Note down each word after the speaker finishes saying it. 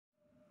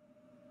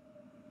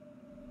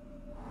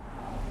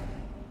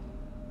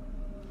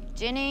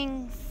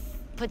Jennings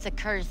puts a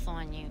curse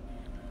on you.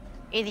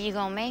 Either you're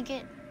gonna make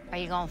it, or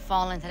you're gonna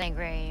fall into that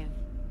grave.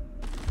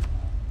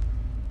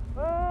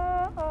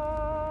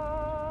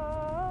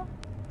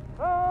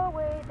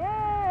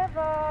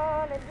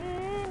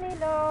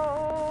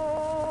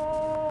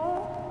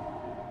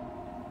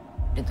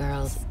 The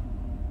girls,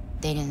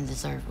 they didn't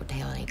deserve what the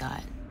hell they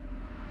got.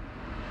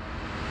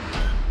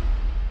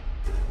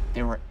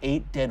 There were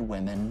 8 dead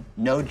women,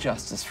 no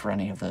justice for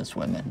any of those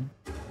women.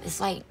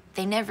 It's like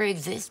they never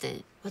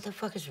existed. What the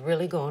fuck is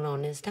really going on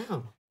in this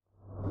town?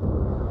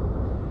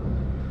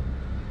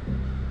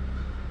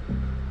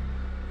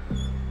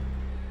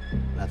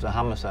 As a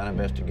homicide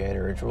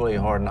investigator, it's really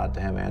hard not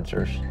to have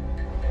answers.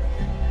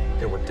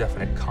 There were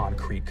definite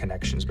concrete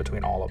connections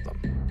between all of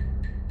them.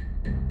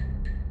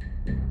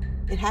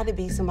 It had to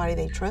be somebody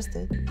they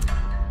trusted.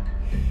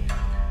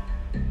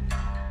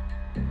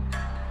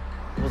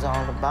 It was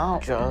all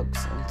about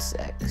drugs and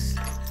sex.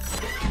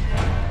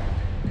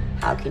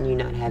 How can you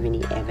not have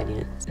any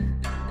evidence?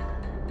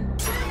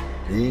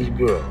 These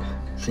girls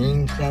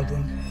seen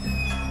something,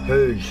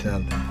 heard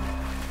something,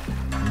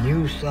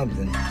 knew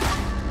something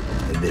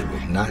that they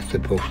was not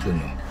supposed to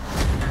know.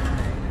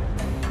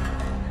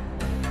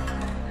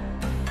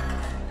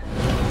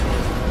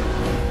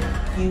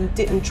 You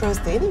didn't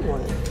trust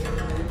anyone.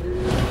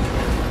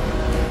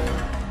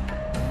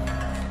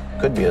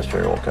 Could be a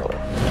serial killer.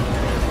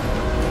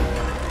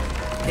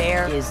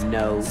 There is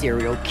no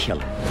serial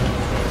killer.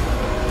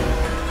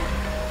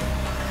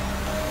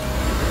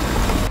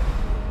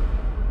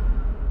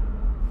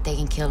 They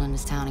can kill in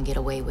this town and get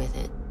away with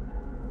it.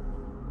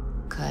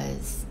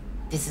 'Cause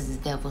this is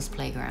the devil's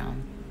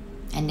playground.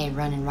 And they're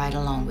running right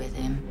along with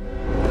him.